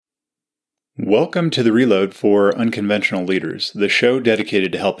Welcome to the Reload for Unconventional Leaders, the show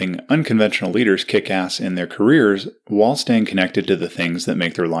dedicated to helping unconventional leaders kick ass in their careers while staying connected to the things that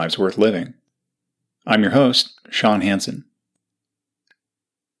make their lives worth living. I'm your host, Sean Hansen.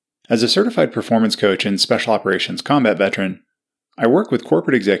 As a certified performance coach and special operations combat veteran, I work with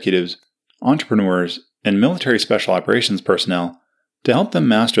corporate executives, entrepreneurs, and military special operations personnel to help them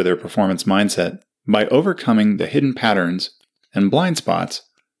master their performance mindset by overcoming the hidden patterns and blind spots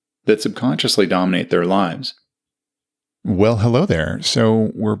that subconsciously dominate their lives. Well, hello there. So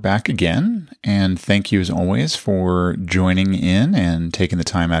we're back again, and thank you as always for joining in and taking the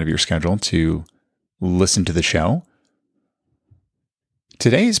time out of your schedule to listen to the show.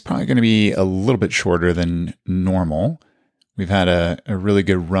 Today is probably going to be a little bit shorter than normal. We've had a really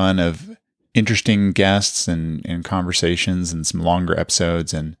good run of interesting guests and conversations and some longer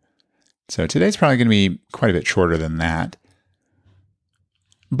episodes, and so today's probably going to be quite a bit shorter than that.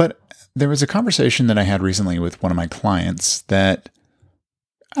 But there was a conversation that I had recently with one of my clients that,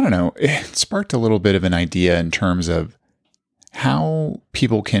 it sparked a little bit of an idea in terms of how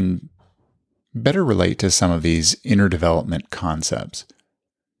people can better relate to some of these inner development concepts.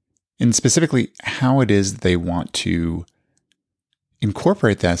 And specifically, how it is that they want to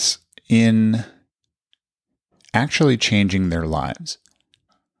incorporate this in actually changing their lives.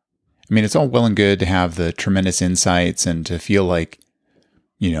 I mean, it's all well and good to have the tremendous insights and to feel like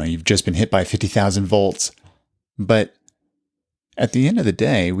you've just been hit by 50,000 volts. But at the end of the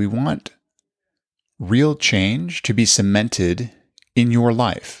day, we want real change to be cemented in your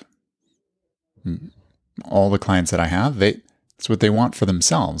life. All the clients that I have, that's what they want for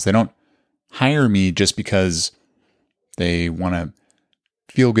themselves. They don't hire me just because they want to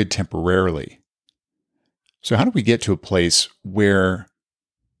feel good temporarily. So how do we get to a place where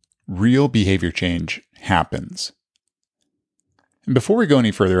real behavior change happens? And before we go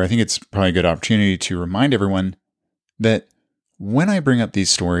any further, I think it's probably a good opportunity to remind everyone that when I bring up these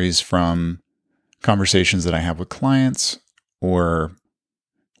stories from conversations that I have with clients or,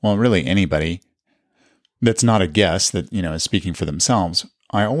 really anybody that's not a guest that, is speaking for themselves,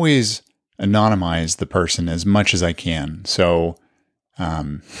 I always anonymize the person as much as I can. So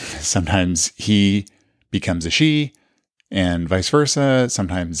sometimes he becomes a she and vice versa.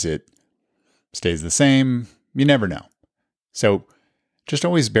 Sometimes it stays the same. You never know. So just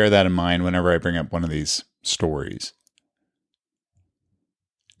always bear that in mind whenever I bring up one of these stories.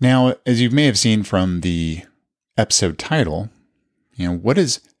 Now, as you may have seen from the episode title, what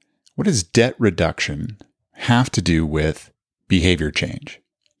does debt reduction have to do with behavior change?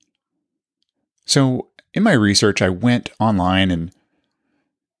 So in my research, I went online, and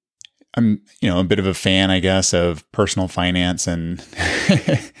I'm, a bit of a fan, I guess, of personal finance. And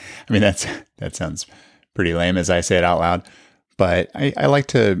I mean, that sounds pretty lame as I say it out loud. But I like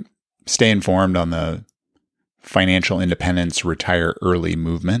to stay informed on the financial independence, retire early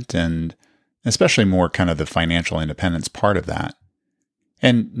movement, and especially more kind of the financial independence part of that.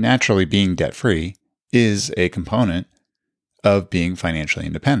 And naturally, being debt-free is a component of being financially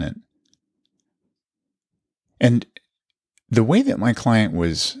independent. And the way that my client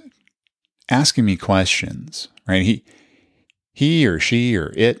was asking me questions, right? He or she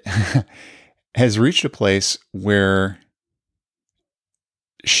or it has reached a place where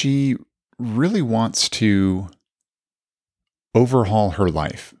she really wants to overhaul her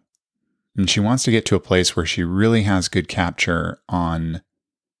life. And she wants to get to a place where she really has good capture on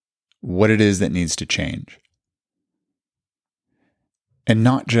what it is that needs to change. And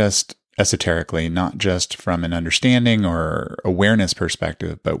not just esoterically, not just from an understanding or awareness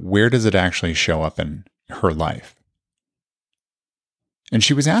perspective, but where does it actually show up in her life? And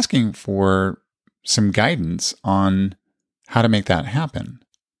she was asking for some guidance on how to make that happen.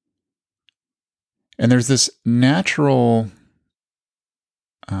 And there's this natural,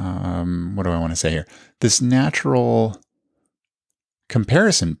 what do I want to say here? This natural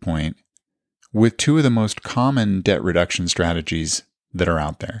comparison point with two of the most common debt reduction strategies that are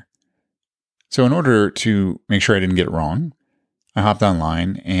out there. So in order to make sure I didn't get it wrong, I hopped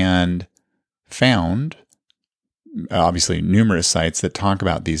online and found, obviously, numerous sites that talk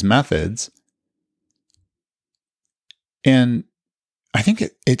about these methods. And I think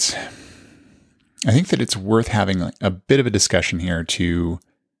I think that it's worth having a bit of a discussion here to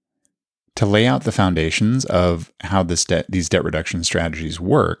lay out the foundations of how these debt reduction strategies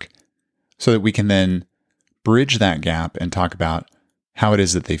work so that we can then bridge that gap and talk about how it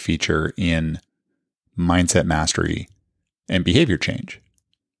is that they feature in mindset mastery and behavior change.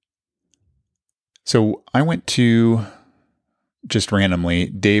 So I went to, just randomly,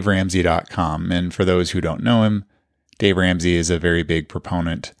 DaveRamsey.com. And for those who don't know him, Dave Ramsey is a very big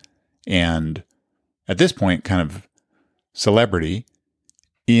proponent and at this point, kind of celebrity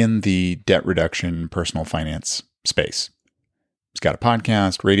in the debt reduction personal finance space. He's got a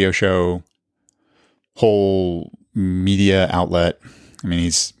podcast, radio show, whole media outlet. I mean,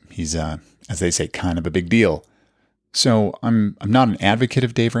 he's as they say, kind of a big deal. So I'm not an advocate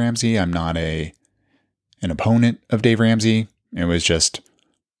of Dave Ramsey. I'm not an opponent of Dave Ramsey. It was just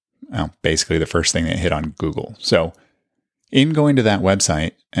basically the first thing that hit on Google. So in going to that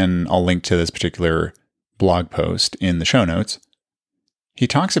website, and I'll link to this particular blog post in the show notes, he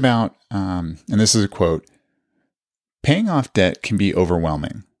talks about, and this is a quote, paying off debt can be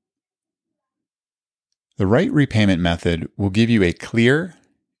overwhelming. The right repayment method will give you a clear,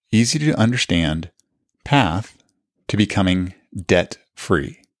 easy to understand path to becoming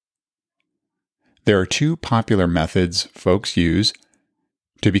debt-free. There are two popular methods folks use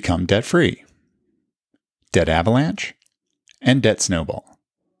to become debt-free: debt avalanche and debt snowball.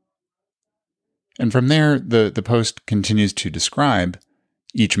 And from there, the post continues to describe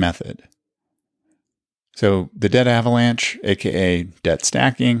each method. So the debt avalanche, aka debt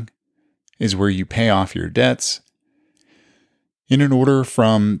stacking, is where you pay off your debts in an order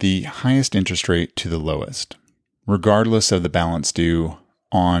from the highest interest rate to the lowest, regardless of the balance due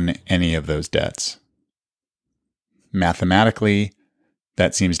on any of those debts. Mathematically,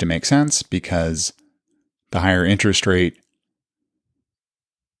 that seems to make sense because the higher interest rate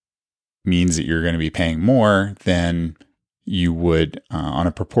means that you're going to be paying more than you would on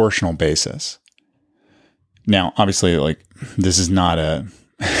a proportional basis. Now, obviously, this is not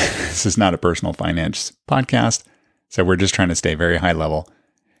a personal finance podcast, so we're just trying to stay very high level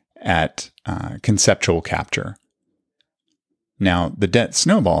at conceptual capture. Now, the debt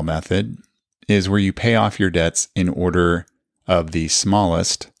snowball method is where you pay off your debts in order of the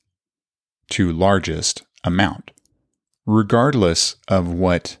smallest to largest amount, regardless of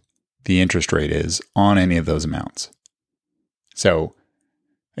what the interest rate is on any of those amounts. So,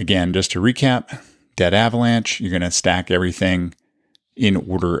 again, just to recap, debt avalanche, you're going to stack everything in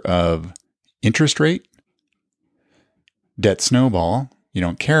order of interest rate. Debt snowball, you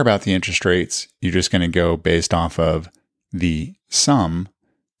don't care about the interest rates. You're just going to go based off of the sum,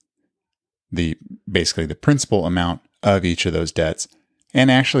 basically the principal amount of each of those debts,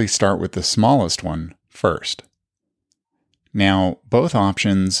 and actually start with the smallest one first. Now,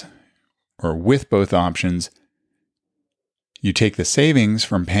 with both options, you take the savings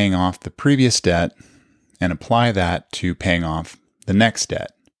from paying off the previous debt and apply that to paying off the next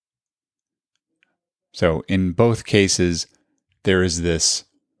debt. So in both cases, there is this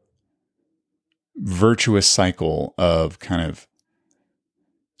virtuous cycle of kind of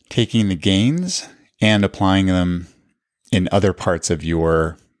taking the gains and applying them in other parts of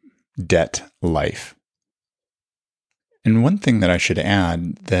your debt life. And one thing that I should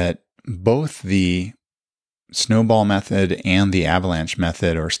add, that both the snowball method and the avalanche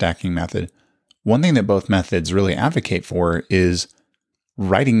method or stacking method, one thing that both methods really advocate for is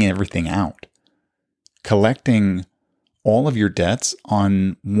writing everything out, collecting all of your debts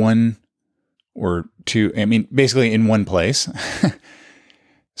on one or two, basically in one place,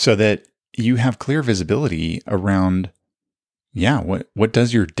 so that you have clear visibility around, what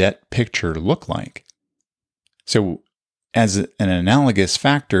does your debt picture look like? So as an analogous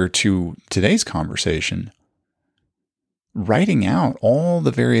factor to today's conversation, writing out all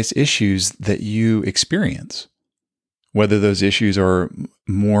the various issues that you experience, whether those issues are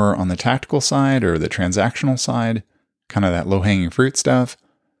more on the tactical side or the transactional side, kind of that low-hanging fruit stuff,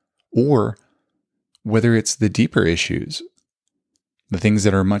 or whether it's the deeper issues, the things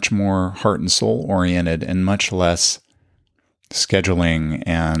that are much more heart and soul oriented and much less scheduling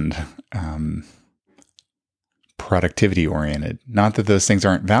and productivity oriented. Not that those things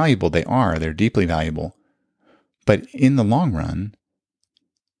aren't valuable, they're deeply valuable. But in the long run,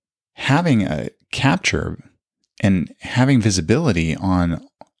 having a capture and having visibility on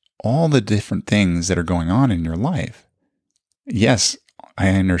all the different things that are going on in your life, yes, I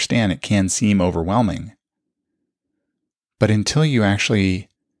understand it can seem overwhelming. But until you actually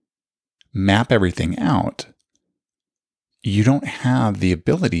map everything out, you don't have the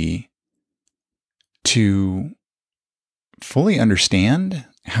ability to fully understand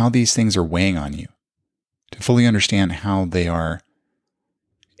how these things are weighing on you, to fully understand how they are,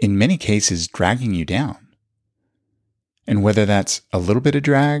 in many cases, dragging you down. And whether that's a little bit of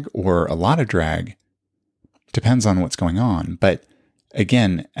drag or a lot of drag depends on what's going on. But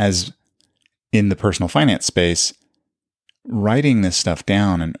again, as in the personal finance space, writing this stuff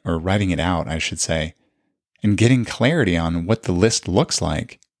down or writing it out, I should say, and getting clarity on what the list looks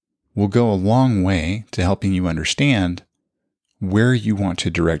like will go a long way to helping you understand where you want to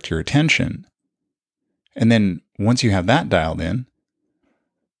direct your attention. And then once you have that dialed in,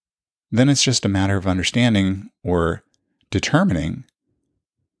 then it's just a matter of understanding or determining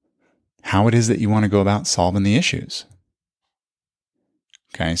how it is that you want to go about solving the issues.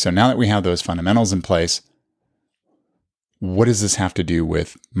 Okay, so now that we have those fundamentals in place, what does this have to do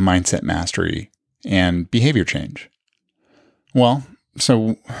with mindset mastery and behavior change? Well,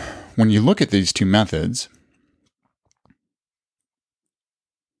 so when you look at these two methods,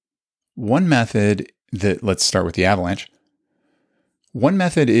 one method let's start with the Avalanche. One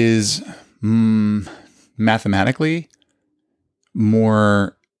method is mathematically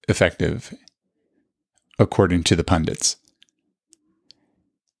more effective, according to the pundits,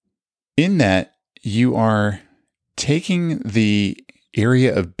 in that you are taking the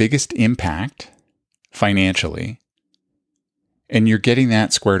area of biggest impact financially, and you're getting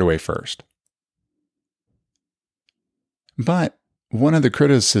that squared away first. But one of the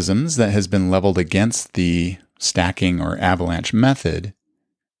criticisms that has been leveled against the stacking or avalanche method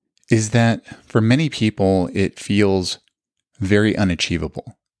is that for many people, it feels very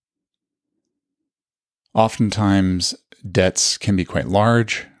unachievable. Oftentimes, debts can be quite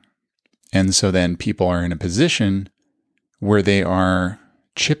large, and so then people are in a position where they are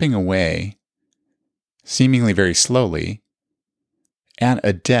chipping away, seemingly very slowly, at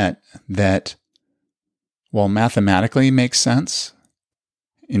a debt that, while mathematically makes sense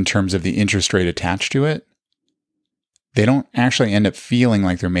in terms of the interest rate attached to it, they don't actually end up feeling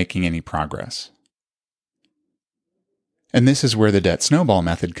like they're making any progress. And this is where the debt snowball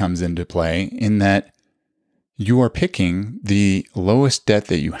method comes into play, in that you are picking the lowest debt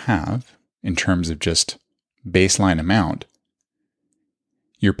that you have in terms of just baseline amount.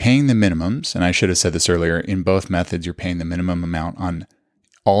 You're paying the minimums, and I should have said this earlier, in both methods, you're paying the minimum amount on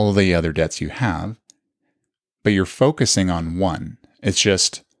all the other debts you have, but you're focusing on one. It's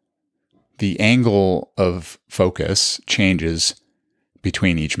just the angle of focus changes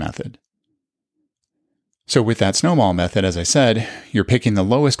between each method. So with that snowball method, as I said, you're picking the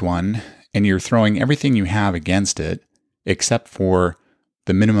lowest one and you're throwing everything you have against it, except for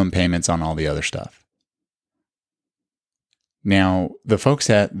the minimum payments on all the other stuff. Now, the folks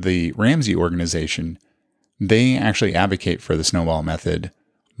at the Ramsey organization, they actually advocate for the snowball method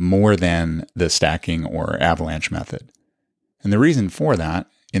more than the stacking or avalanche method. And the reason for that,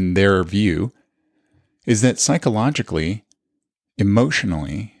 in their view, is that psychologically,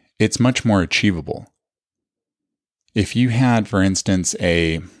 emotionally, it's much more achievable. If you had, for instance,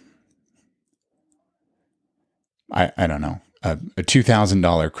 a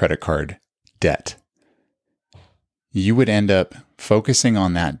 $2,000 credit card debt, you would end up focusing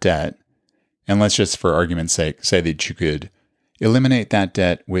on that debt. And let's just, for argument's sake, say that you could eliminate that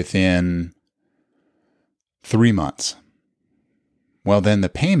debt within 3 months. Well, then the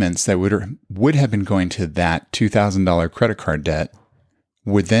payments that would have been going to that $2,000 credit card debt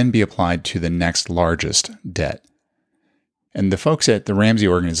would then be applied to the next largest debt. And the folks at the Ramsey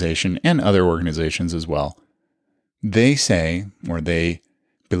organization and other organizations as well, they say, or they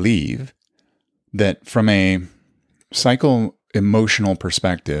believe, that from a psycho-emotional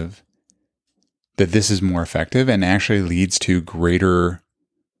perspective, that this is more effective and actually leads to greater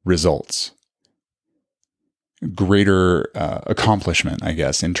results, greater accomplishment, I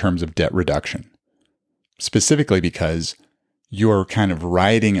guess, in terms of debt reduction, specifically because you're kind of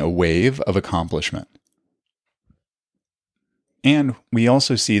riding a wave of accomplishment. And we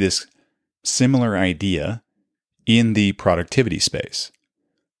also see this similar idea in the productivity space.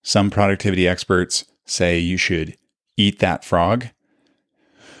 Some productivity experts say you should eat that frog,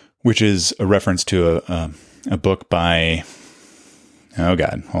 which is a reference to a book by,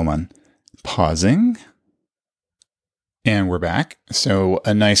 pausing. And we're back. So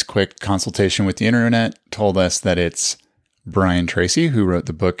a nice quick consultation with the internet told us that it's Brian Tracy who wrote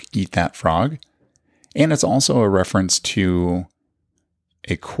the book Eat That Frog. And it's also a reference to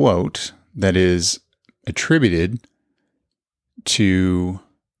a quote that is attributed to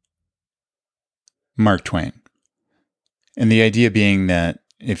Mark Twain. And the idea being that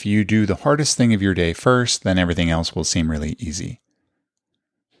if you do the hardest thing of your day first, then everything else will seem really easy.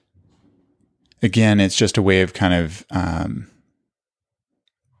 Again, it's just a way of kind of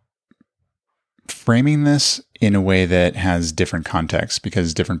framing this in a way that has different contexts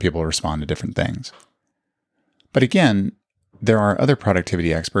because different people respond to different things. But again, there are other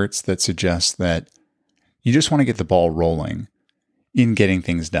productivity experts that suggest that you just want to get the ball rolling in getting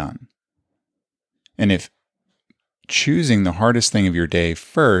things done. And if choosing the hardest thing of your day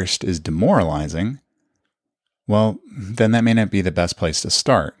first is demoralizing, well, then that may not be the best place to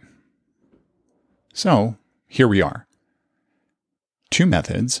start. So here we are. two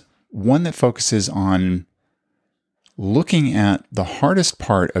methods. One that focuses on looking at the hardest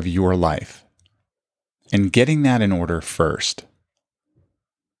part of your life and getting that in order first,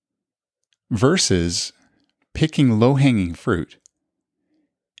 versus picking low-hanging fruit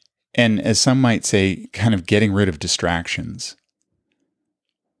and, as some might say, kind of getting rid of distractions.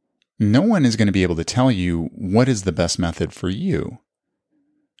 No one is going to be able to tell you what is the best method for you.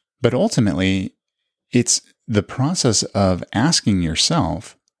 But ultimately, it's the process of asking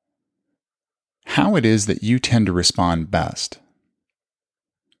yourself how it is that you tend to respond best.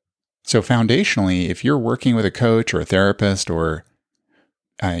 So foundationally, if you're working with a coach or a therapist, or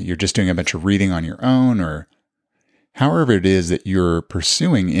you're just doing a bunch of reading on your own, or however it is that you're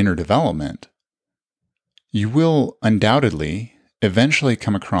pursuing inner development, you will undoubtedly eventually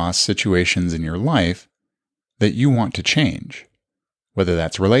come across situations in your life that you want to change, whether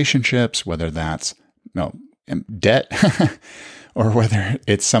that's relationships, whether that's debt, or whether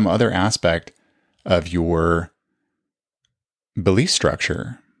it's some other aspect of your belief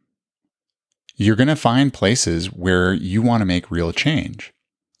structure. You're going to find places where you want to make real change.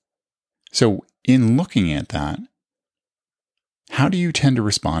 So in looking at that, how do you tend to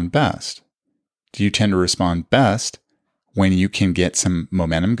respond best? Do you tend to respond best when you can get some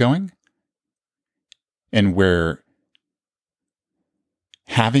momentum going, and where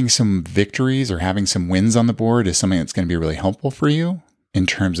having some victories or having some wins on the board is something that's going to be really helpful for you in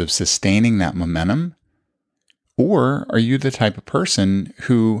terms of sustaining that momentum? Or are you the type of person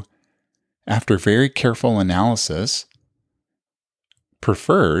who, after very careful analysis,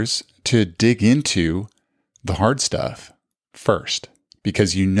 prefers to dig into the hard stuff first,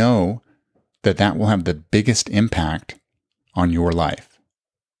 because you know that that will have the biggest impact on your life?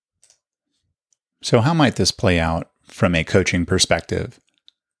 So how might this play out from a coaching perspective?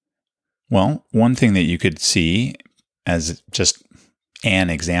 Well, one thing that you could see as just an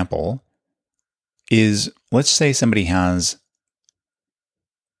example is, let's say somebody has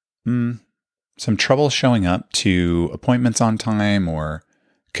some trouble showing up to appointments on time, or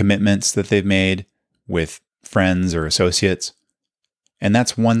commitments that they've made with friends or associates. And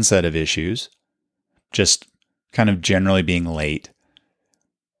that's one set of issues, just kind of generally being late.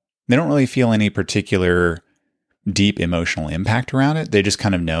 They don't really feel any particular deep emotional impact around it. They just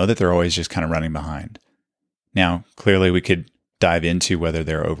kind of know that they're always just kind of running behind. Now, clearly we could dive into whether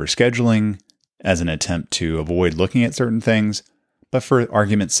they're overscheduling as an attempt to avoid looking at certain things. But for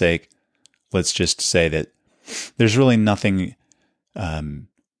argument's sake, let's just say that there's really nothing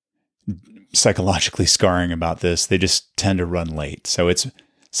psychologically scarring about this. They just tend to run late. So it's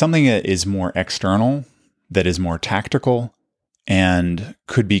something that is more external, that is more tactical, and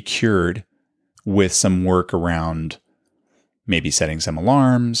could be cured with some work around maybe setting some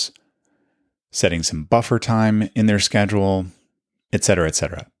alarms, setting some buffer time in their schedule, et cetera, et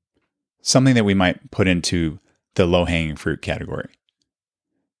cetera. Something that we might put into the low-hanging fruit category.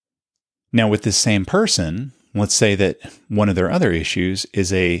 Now, with this same person, let's say that one of their other issues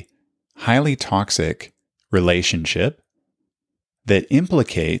is a highly toxic relationship that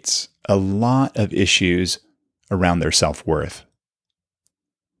implicates a lot of issues around their self-worth.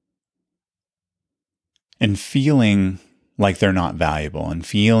 And feeling like they're not valuable, and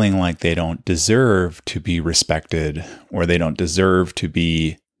feeling like they don't deserve to be respected, or they don't deserve to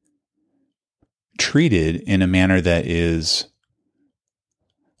be treated in a manner that is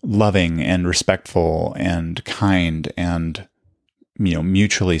loving and respectful and kind and,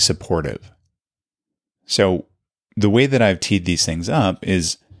 mutually supportive. So the way that I've teed these things up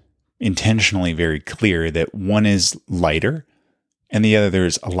is intentionally very clear that one is lighter and the other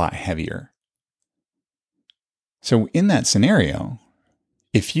is a lot heavier. So in that scenario,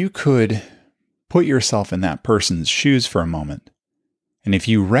 if you could put yourself in that person's shoes for a moment, and if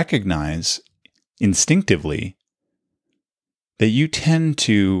you recognize instinctively that you tend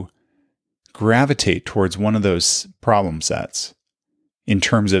to gravitate towards one of those problem sets in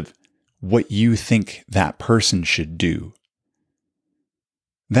terms of what you think that person should do,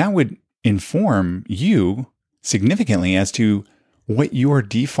 that would inform you significantly as to what your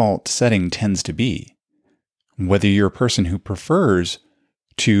default setting tends to be. Whether you're a person who prefers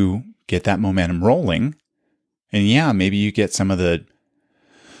to get that momentum rolling, and maybe you get some of the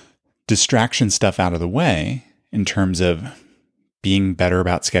distraction stuff out of the way in terms of being better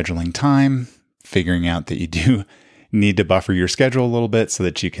about scheduling time, figuring out that you do need to buffer your schedule a little bit so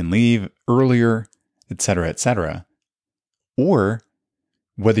that you can leave earlier, et cetera, et cetera. Or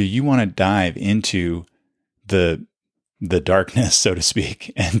whether you want to dive into the darkness, so to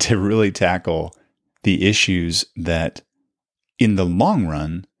speak, and to really tackle the issues that in the long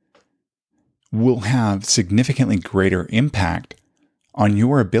run will have significantly greater impact on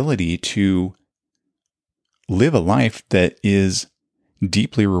your ability to live a life that is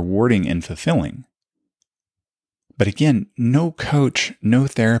deeply rewarding and fulfilling. But again, no coach, no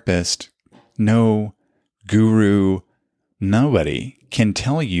therapist, no guru, nobody can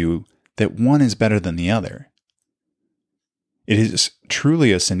tell you that one is better than the other. It is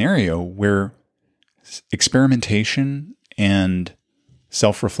truly a scenario where experimentation and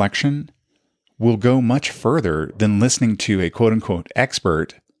self-reflection will go much further than listening to a quote-unquote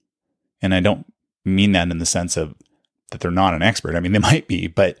expert. And I don't mean that in the sense of that they're not an expert. I mean, they might be,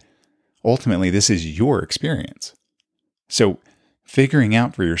 but ultimately this is your experience. So figuring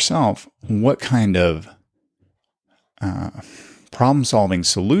out for yourself what kind of problem-solving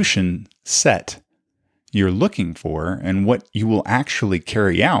solution set you're looking for and what you will actually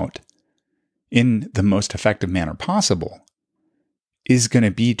carry out in the most effective manner possible is going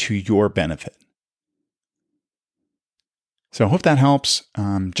to be to your benefit. So I hope that helps.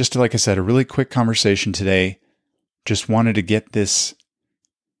 Just like I said, a really quick conversation today. Just wanted to get this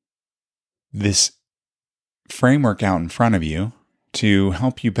framework out in front of you to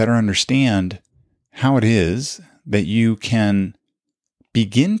help you better understand how it is that you can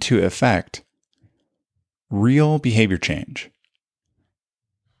begin to affect real behavior change.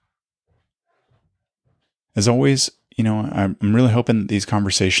 As always, I'm really hoping that these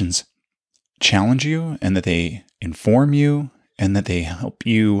conversations challenge you and that they inform you and that they help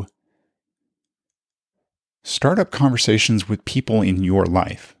you start up conversations with people in your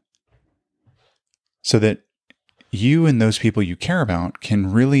life so that you and those people you care about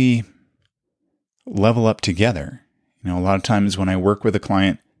can really level up together. A lot of times when I work with a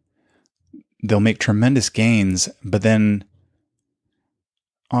client, they'll make tremendous gains, but then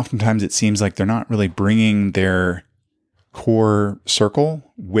oftentimes it seems like they're not really bringing their core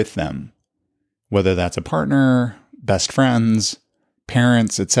circle with them, whether that's a partner, best friends,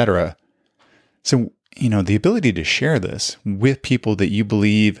 parents, etc. So, the ability to share this with people that you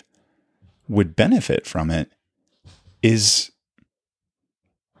believe would benefit from it is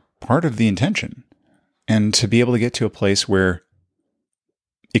part of the intention. And to be able to get to a place where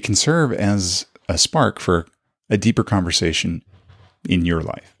it can serve as a spark for a deeper conversation in your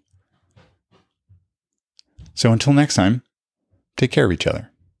life. So until next time, take care of each other.